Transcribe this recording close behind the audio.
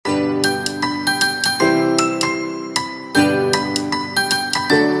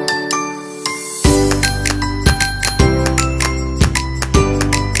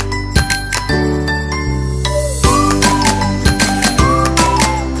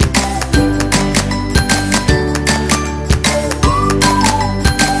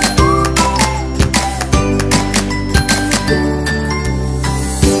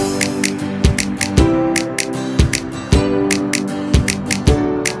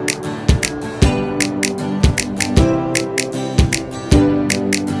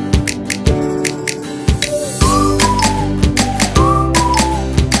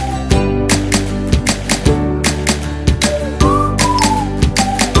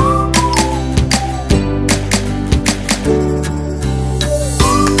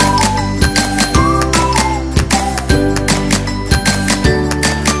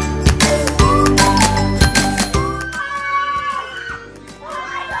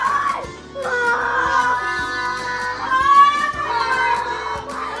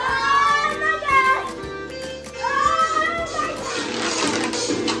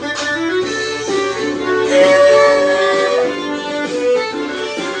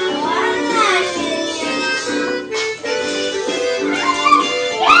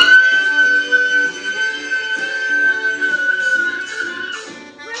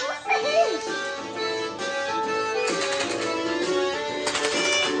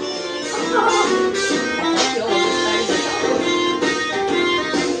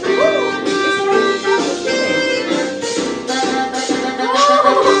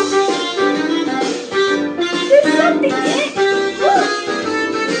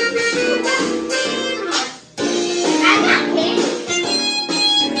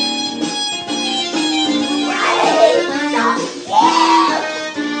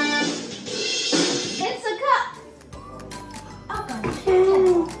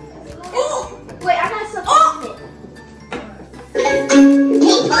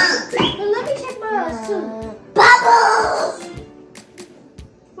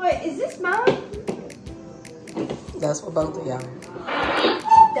That's for both of y'all.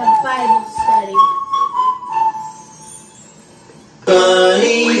 The Bible study.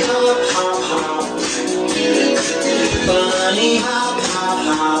 Bunny hop hop hop. Bunny hop hop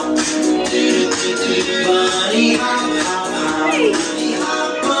hop. Bunny hop hop hop.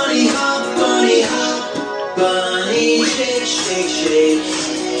 Bunny hop, bunny hop. Bunny shake shake shake.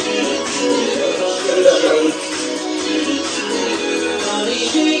 Bunny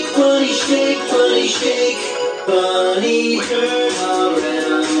shake, bunny shake, bunny shake. Bunny turn around.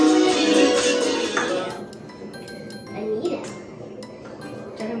 I need it.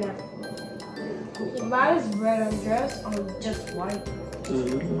 Damn it. Mine is red undress or just white.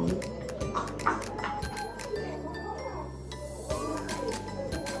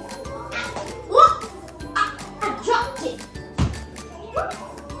 What? I dropped it.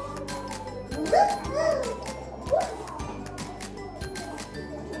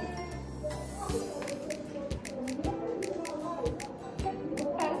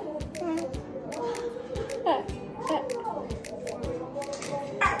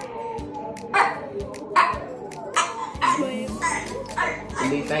 To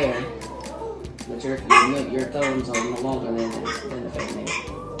be fair, but your thumbs are no longer than the fake nail.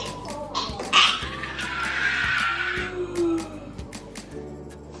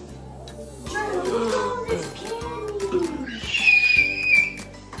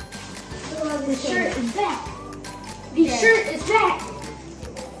 The shirt is back. The shirt is back.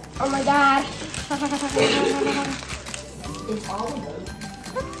 Oh my god. It's all of them.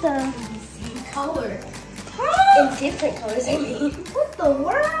 What the? Same color. In different colors, I mean. What the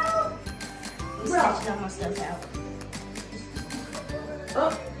world? I'm scratching all my stuff out.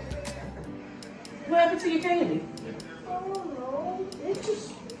 Oh. What happened to your candy? Oh no. It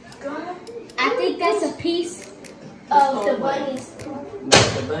just gone. I think that's a piece of the bunny's poop.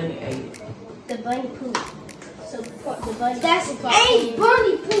 The bunny ate it. The bunny poop. So the bunny. That's ain't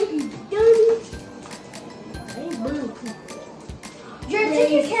bunny poop, you dummy. Ain't bunny poop. Jared,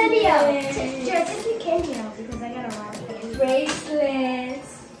 take your candy out. Jared, take your candy out because I got a lot of candy. Bracelets.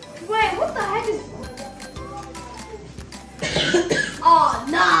 Wait, what the heck is? Oh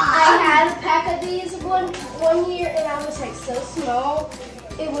nah! I had a pack of these one year and I was like so small.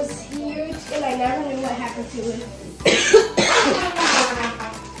 It was huge and I never knew what happened to it.